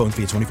fees. Phone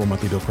fee at 24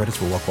 monthly bill credits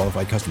for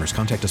well-qualified customers.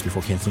 Contact us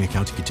before canceling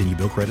account to continue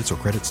bill credits or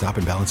credit stop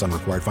and balance on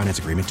required finance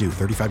agreement due.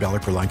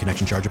 $35 per line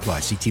connection charge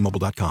applies. See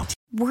T-Mobile.com.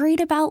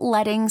 Worried about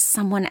letting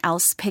someone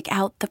else pick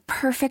out the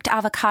perfect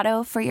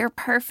avocado for your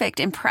perfect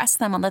impress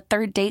them on the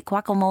third date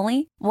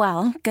guacamole?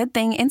 Well, good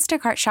thing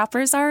Instacart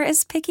shoppers are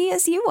as picky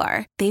as you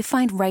are. They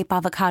find ripe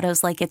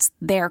avocados like it's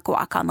their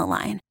guac on the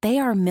line. They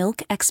are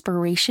milk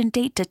expiration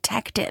date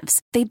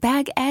detectives. They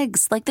bag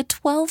eggs like the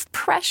 12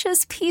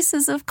 precious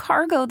pieces of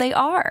cargo they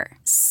are.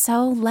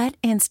 So let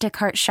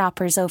Instacart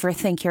shoppers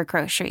overthink your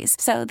groceries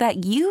so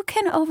that you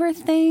can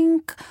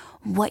overthink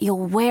what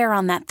you'll wear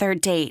on that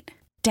third date.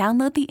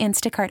 Download the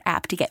Instacart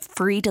app to get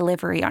free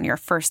delivery on your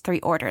first 3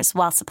 orders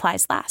while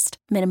supplies last.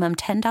 Minimum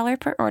 $10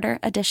 per order.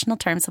 Additional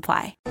terms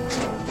apply.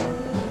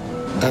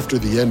 After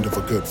the end of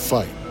a good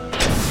fight,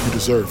 you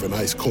deserve an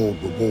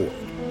ice-cold reward.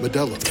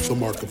 Modelo is the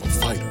mark of a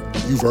fighter.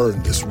 You've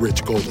earned this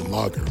rich golden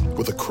lager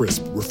with a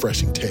crisp,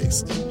 refreshing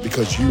taste.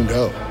 Because you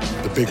know,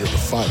 the bigger the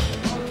fight,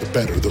 the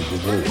better the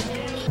reward.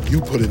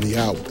 You put in the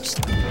hours,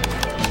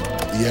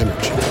 the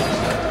energy,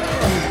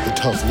 the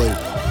tough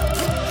labor.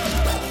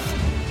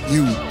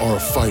 You are a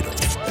fighter,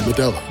 and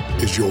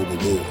Modelo is your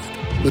reward.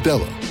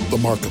 Modelo, the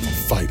mark of a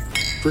fighter.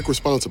 Drink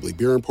responsibly.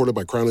 Beer imported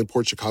by Crown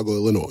Imports, Chicago,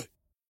 Illinois.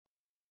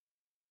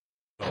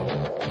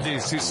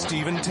 This is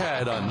Stephen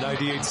Tad on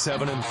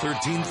 98.7 and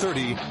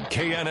 1330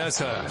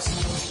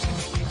 KNSS.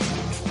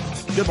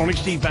 Good morning,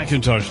 Steve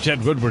McIntosh.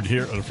 Ted Woodward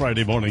here on a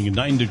Friday morning.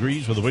 9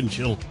 degrees with a wind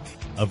chill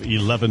of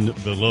 11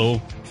 below.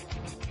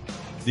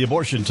 The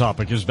abortion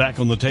topic is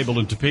back on the table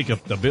in Topeka.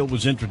 The bill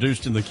was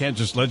introduced in the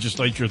Kansas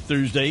legislature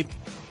Thursday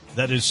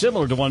that is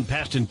similar to one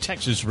passed in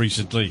Texas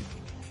recently.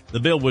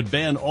 The bill would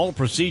ban all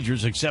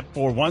procedures except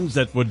for ones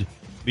that would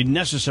be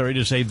necessary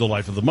to save the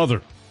life of the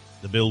mother.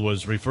 The bill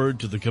was referred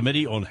to the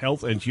Committee on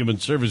Health and Human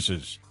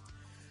Services.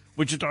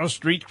 Wichita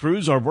street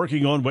crews are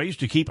working on ways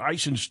to keep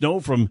ice and snow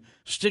from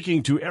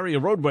sticking to area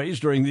roadways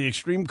during the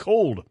extreme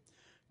cold.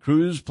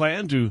 Crews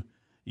plan to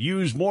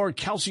use more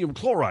calcium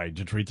chloride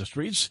to treat the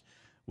streets,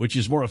 which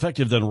is more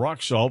effective than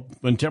rock salt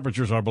when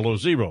temperatures are below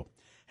zero.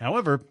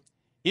 However,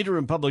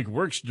 Interim Public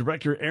Works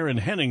Director Aaron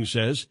Henning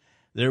says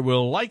there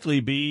will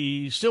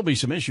likely still be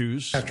some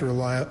issues. Have to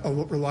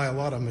rely a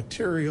lot on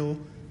material.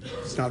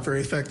 It's not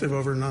very effective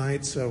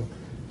overnight, so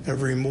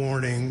every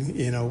morning,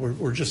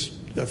 we're just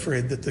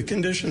afraid that the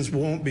conditions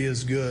won't be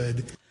as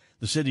good.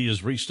 The city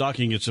is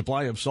restocking its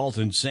supply of salt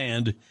and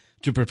sand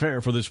to prepare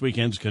for this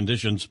weekend's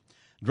conditions.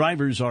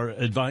 Drivers are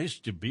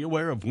advised to be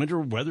aware of winter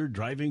weather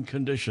driving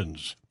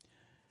conditions.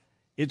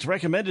 It's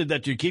recommended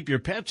that you keep your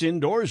pets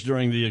indoors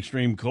during the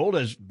extreme cold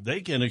as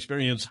they can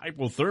experience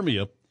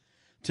hypothermia.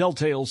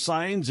 Telltale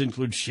signs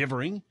include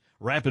shivering,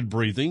 rapid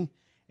breathing,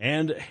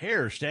 and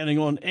hair standing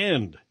on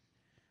end.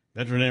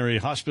 Veterinary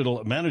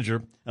hospital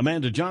manager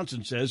Amanda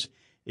Johnson says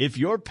if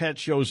your pet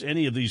shows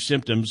any of these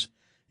symptoms,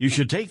 you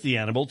should take the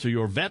animal to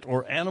your vet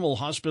or animal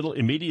hospital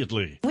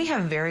immediately. We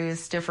have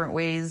various different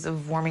ways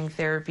of warming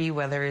therapy,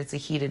 whether it's a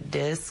heated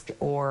disc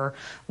or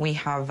we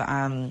have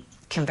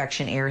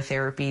convection air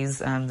therapies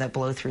that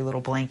blow through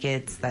little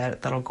blankets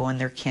that'll go in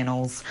their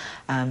kennels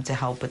to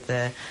help with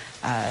the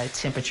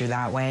temperature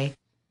that way.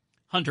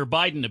 Hunter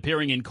Biden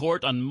appearing in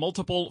court on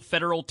multiple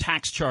federal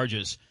tax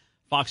charges.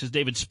 Fox's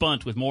David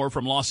Spunt with more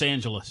from Los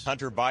Angeles.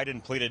 Hunter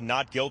Biden pleaded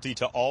not guilty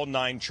to all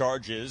 9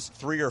 charges.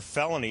 3 are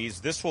felonies.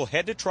 This will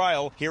head to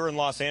trial here in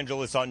Los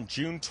Angeles on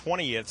June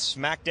 20th,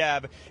 smack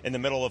dab in the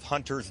middle of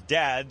Hunter's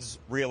dad's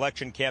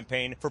re-election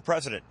campaign for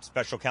president.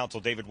 Special counsel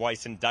David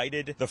Weiss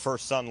indicted the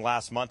first son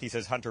last month. He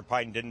says Hunter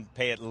Biden didn't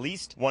pay at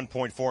least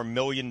 $1.4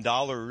 million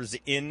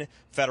in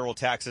federal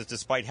taxes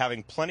despite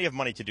having plenty of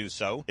money to do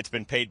so. It's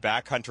been paid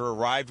back. Hunter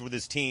arrived with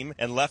his team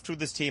and left with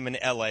his team in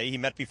L.A. He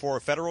met before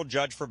a federal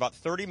judge for about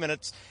 30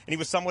 minutes. And he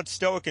was somewhat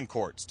stoic in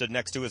court, stood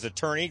next to his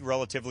attorney,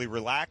 relatively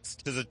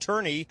relaxed. His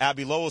attorney,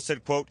 Abby Lowell,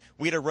 said, quote,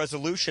 "We had a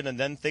resolution and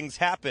then things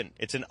happen.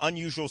 It's an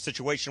unusual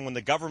situation when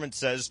the government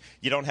says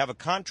you don't have a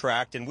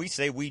contract and we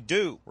say we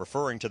do,"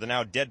 referring to the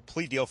now dead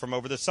plea deal from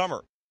over the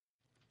summer.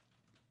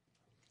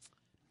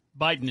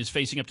 Biden is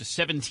facing up to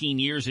 17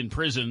 years in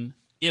prison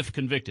if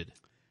convicted.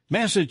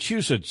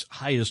 Massachusetts'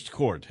 highest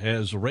court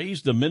has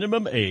raised the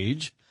minimum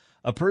age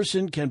a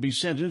person can be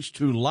sentenced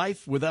to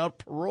life without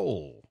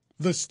parole.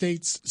 The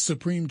state's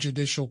Supreme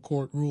Judicial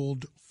Court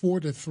ruled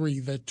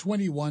 4-3 that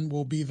 21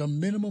 will be the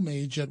minimum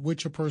age at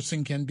which a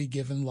person can be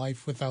given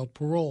life without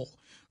parole.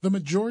 The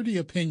majority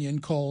opinion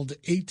called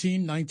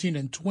 18, 19,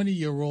 and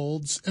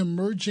 20-year-olds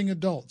emerging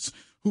adults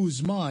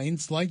whose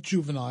minds, like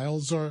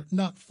juveniles, are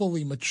not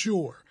fully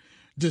mature.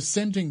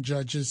 Dissenting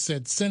judges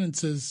said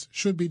sentences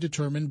should be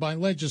determined by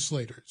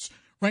legislators.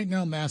 Right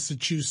now,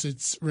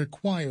 Massachusetts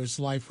requires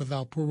life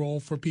without parole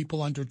for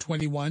people under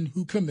 21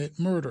 who commit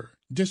murder.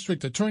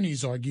 District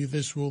attorneys argue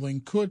this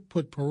ruling could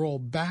put parole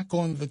back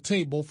on the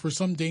table for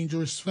some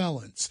dangerous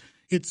felons.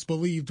 It's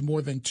believed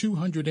more than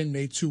 200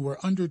 inmates who were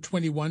under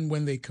 21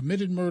 when they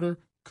committed murder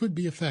could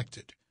be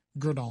affected.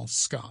 Gernal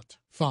Scott,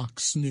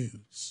 Fox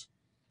News.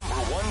 We're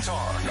One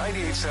Tar,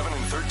 98.7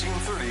 and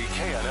 1330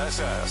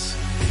 KNSS.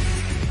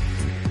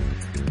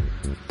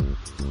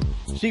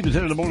 Stephen's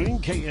in the morning,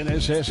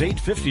 KNSS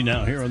 8:50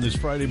 now here on this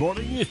Friday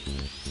morning.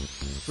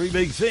 Three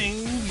big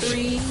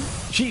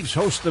things. Chiefs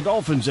host the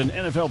Dolphins in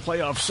NFL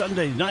playoff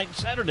Saturday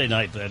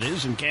night, that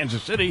is, in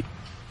Kansas City.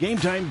 Game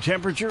time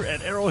temperature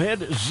at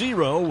Arrowhead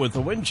 0 with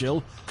a wind chill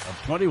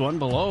of 21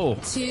 below.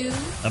 2.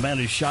 A man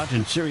is shot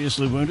and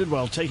seriously wounded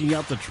while taking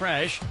out the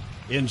trash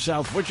in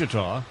South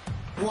Wichita.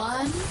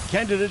 1.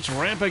 Candidates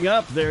ramping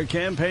up their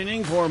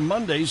campaigning for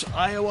Monday's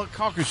Iowa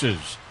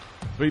caucuses.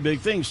 Three big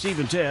things, Steve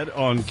and Ted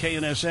on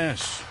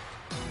KNSS.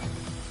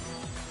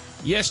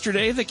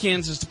 Yesterday, the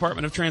Kansas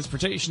Department of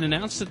Transportation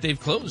announced that they've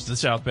closed the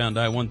southbound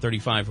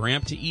I-135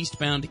 ramp to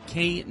eastbound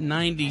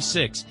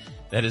K-96.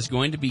 That is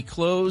going to be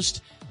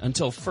closed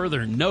until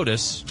further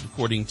notice,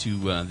 according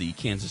to the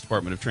Kansas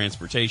Department of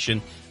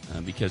Transportation,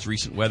 because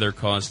recent weather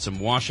caused some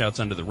washouts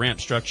under the ramp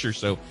structure.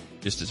 So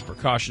just as a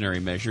precautionary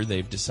measure,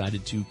 they've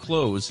decided to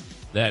close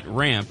that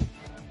ramp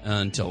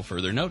until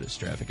further notice.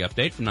 Traffic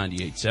update from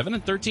 98.7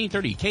 and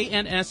 1330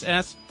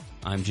 KNSS.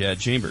 I'm Jad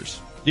Chambers.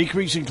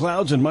 Decreasing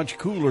clouds and much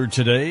cooler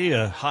today.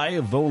 A high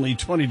of only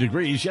 20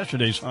 degrees.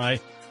 Yesterday's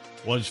high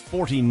was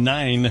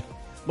 49.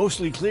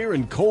 Mostly clear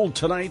and cold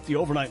tonight. The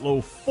overnight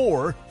low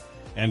 4.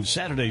 And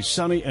Saturday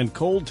sunny and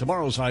cold.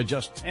 Tomorrow's high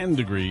just 10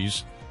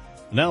 degrees.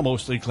 Now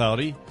mostly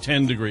cloudy,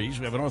 10 degrees.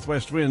 We have a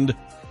northwest wind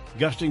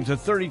gusting to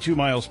 32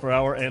 miles per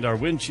hour, and our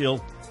wind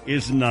chill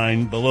is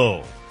 9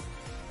 below.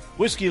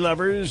 Whiskey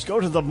lovers, go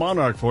to the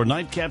Monarch for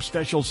nightcap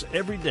specials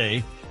every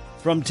day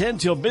from 10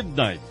 till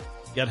midnight.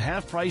 Get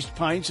half-priced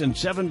pints and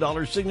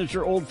 $7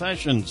 signature old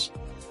fashions.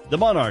 The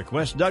Monarch,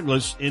 West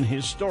Douglas in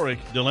historic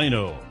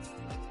Delano.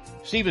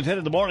 Stephen 10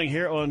 in the morning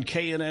here on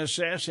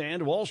KNSS,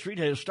 and Wall Street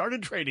has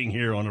started trading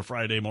here on a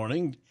Friday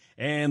morning,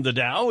 and the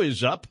Dow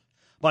is up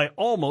by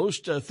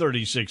almost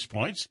 36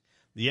 points.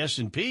 The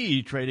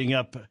S&P trading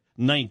up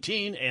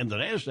 19, and the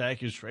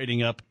NASDAQ is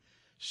trading up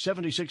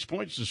 76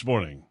 points this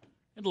morning.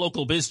 And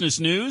local business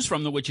news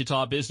from the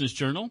Wichita Business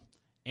Journal.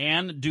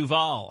 Ann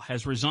Duval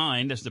has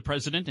resigned as the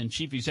president and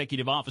chief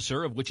executive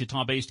officer of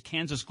Wichita-based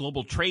Kansas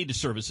Global Trade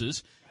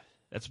Services.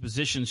 That's a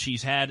position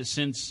she's had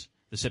since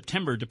the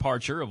September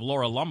departure of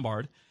Laura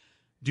Lombard.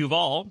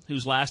 Duval,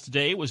 whose last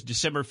day was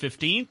December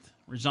 15th,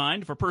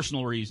 resigned for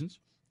personal reasons.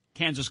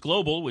 Kansas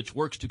Global, which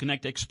works to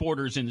connect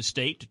exporters in the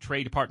state to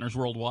trade partners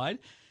worldwide,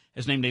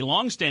 has named a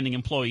long-standing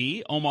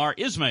employee, Omar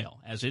Ismail,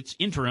 as its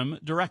interim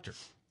director.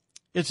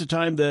 It's a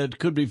time that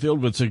could be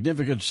filled with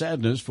significant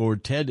sadness for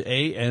Ted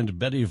A. and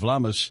Betty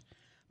Vlamus.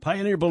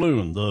 Pioneer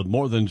Balloon, the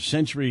more than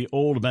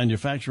century-old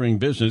manufacturing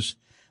business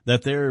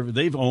that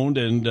they've owned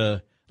and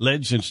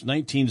led since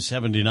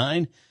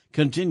 1979,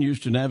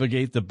 continues to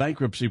navigate the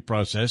bankruptcy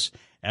process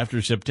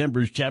after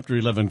September's Chapter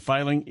 11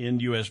 filing in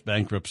U.S.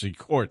 bankruptcy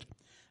court.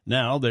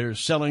 Now they're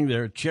selling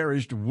their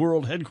cherished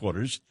world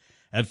headquarters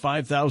at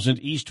 5000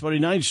 East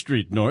 29th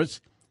Street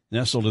North,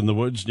 nestled in the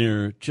woods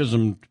near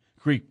Chisholm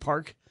Creek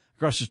Park,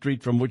 across the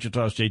street from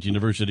Wichita State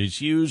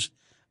University's Hughes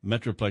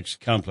Metroplex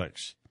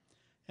Complex.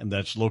 And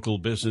that's local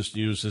business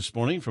news this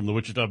morning from the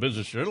Wichita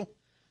Business Journal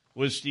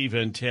with Steve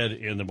and Ted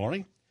in the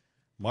morning.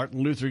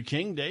 Martin Luther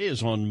King Day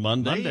is on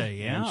Monday. Monday,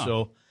 yeah. And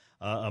so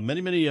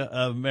many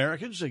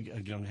Americans are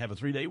going to have a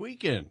 3-day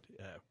weekend.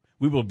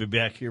 We will be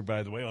back here,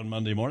 by the way, on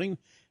Monday morning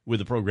with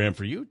a program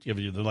for you to give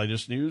you the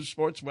latest news,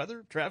 sports,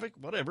 weather, traffic,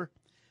 whatever.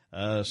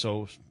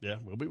 We'll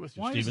be with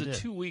you, Why Steve does and the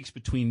Ted. 2 weeks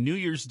between New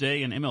Year's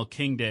Day and ML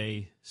King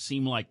Day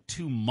seem like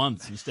 2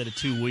 months instead of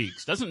 2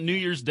 weeks? Doesn't New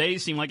Year's Day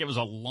seem like it was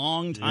a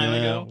long time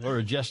ago? We're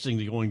adjusting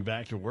to going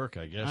back to work,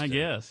 I guess. I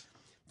guess.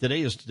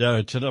 Today is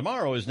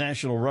tomorrow is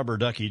National Rubber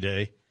Ducky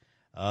Day,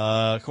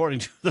 according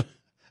to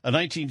a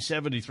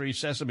 1973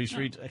 Sesame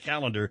Street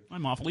calendar.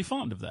 I'm awfully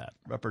fond of that.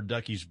 Rubber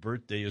Ducky's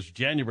birthday is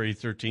January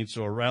 13th,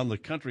 so around the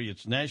country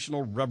it's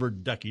National Rubber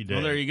Ducky Day.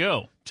 Well, there you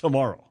go.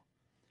 Tomorrow.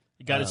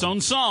 It got its own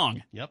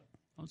song. Yep.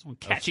 Its own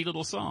catchy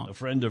little song. A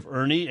friend of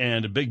Ernie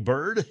and Big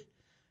Bird.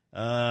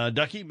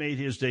 Ducky made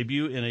his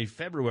debut in a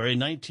February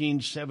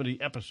 1970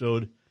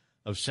 episode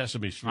of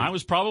Sesame Street. I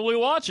was probably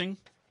watching.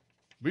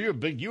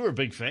 You were a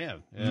big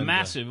fan. And,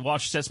 massive.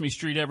 Watched Sesame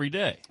Street every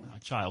day. My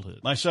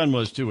childhood. My son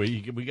was too.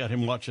 We got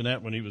him watching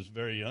that when he was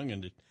very young,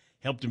 and it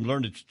helped him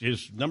learn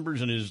his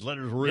numbers and his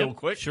letters real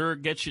quick. Sure,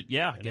 gets you.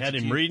 Yeah, it had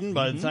him reading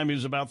by the time he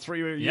was about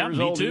 3 years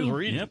old. Too. He was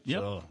reading.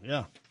 Yep. So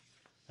yeah,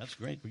 that's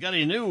great. We got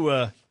a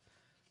new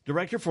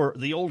director for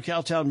the Old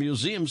Cowtown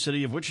Museum,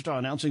 City of Wichita,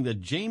 announcing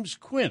that James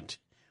Quint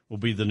will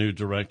be the new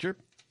director.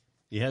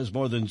 He has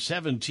more than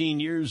 17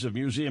 years of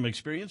museum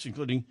experience,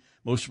 including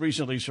most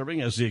recently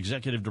serving as the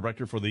executive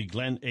director for the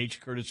Glenn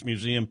H. Curtis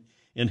Museum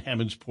in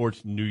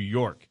Hammondsport, New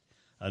York.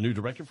 A new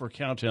director for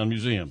Cowtown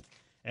Museum.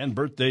 And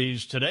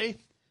birthdays today,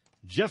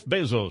 Jeff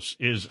Bezos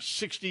is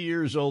 60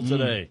 years old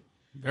today.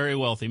 Very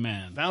wealthy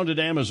man. Founded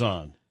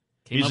Amazon.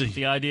 Came up with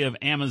the idea of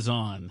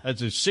Amazon.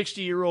 That's a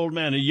 60-year-old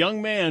man, a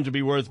young man to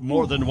be worth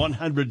more than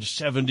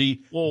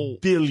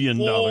 $170 billion.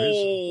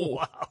 Whoa.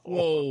 Wow.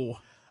 Whoa.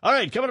 All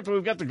right, coming up,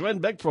 we've got the Glenn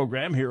Beck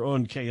program here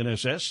on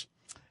KNSS.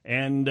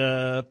 And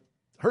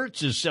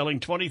Hertz is selling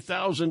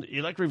 20,000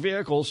 electric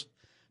vehicles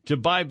to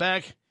buy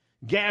back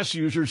gas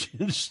users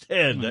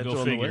instead. That's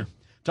on the way.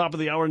 Top of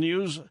the hour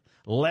news,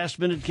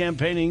 last-minute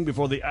campaigning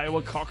before the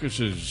Iowa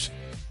caucuses.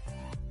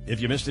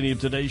 If you missed any of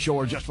today's show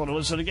or just want to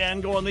listen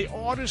again, go on the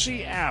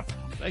Odyssey app.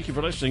 Thank you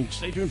for listening.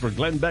 Stay tuned for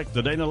Glenn Beck,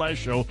 the Dana Lash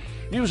Show.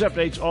 News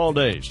updates all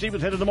day. Steve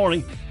at 10 in the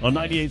morning on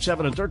 98.7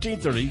 and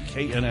 1330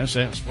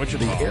 KNSS.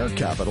 Wichita. The Air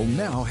Capital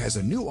now has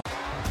a new...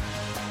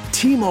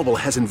 T-Mobile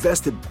has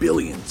invested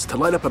billions to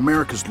light up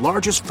America's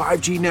largest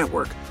 5G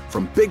network,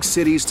 from big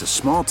cities to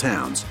small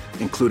towns,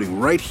 including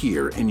right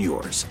here in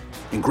yours.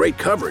 And great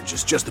coverage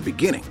is just the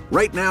beginning.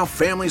 Right now,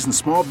 families and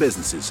small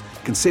businesses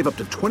can save up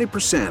to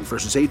 20%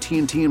 versus AT&T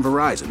and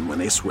Verizon when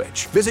they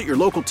switch. Visit your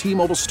local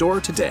T-Mobile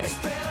store today.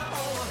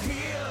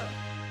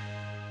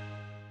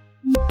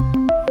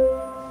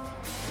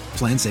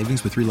 Plan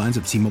savings with 3 lines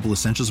of T-Mobile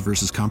Essentials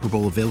versus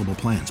comparable available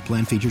plans.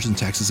 Plan features and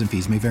taxes and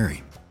fees may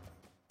vary.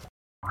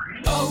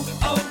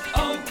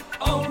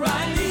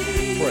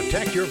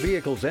 Protect your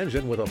vehicle's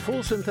engine with a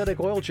full synthetic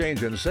oil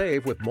change and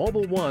save with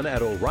Mobile One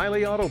at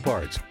O'Reilly Auto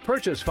Parts.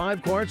 Purchase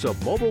 5 quarts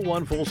of Mobile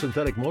One full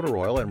synthetic motor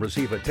oil and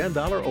receive a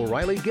 $10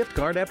 O'Reilly gift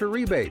card after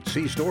rebate.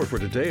 See store for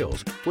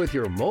details. With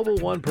your Mobile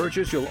One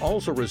purchase, you'll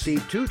also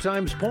receive 2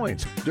 times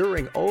points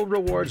during O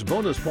Rewards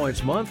Bonus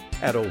Points Month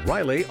at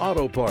O'Reilly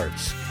Auto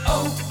Parts.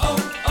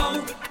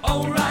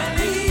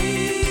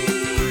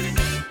 O'Reilly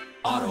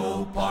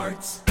Auto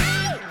Parts.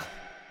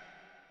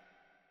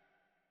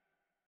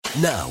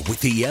 Now, with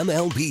the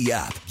MLB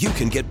app, you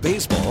can get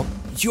baseball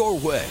your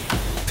way.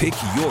 Pick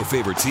your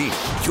favorite team,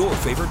 your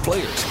favorite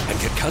players, and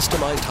get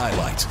customized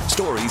highlights,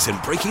 stories, and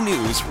breaking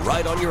news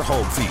right on your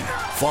home feed.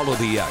 Follow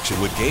the action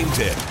with Game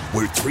 10,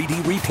 where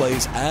 3D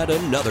replays add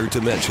another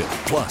dimension.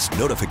 Plus,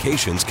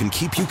 notifications can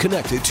keep you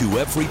connected to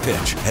every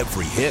pitch,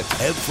 every hit,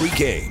 every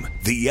game.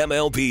 The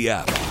MLB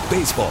app.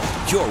 Baseball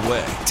your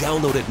way.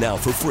 Download it now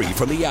for free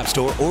from the App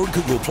Store or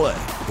Google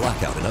Play.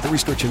 Blackout and other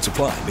restrictions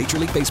apply. Major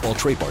League Baseball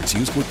trademarks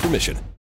used with permission.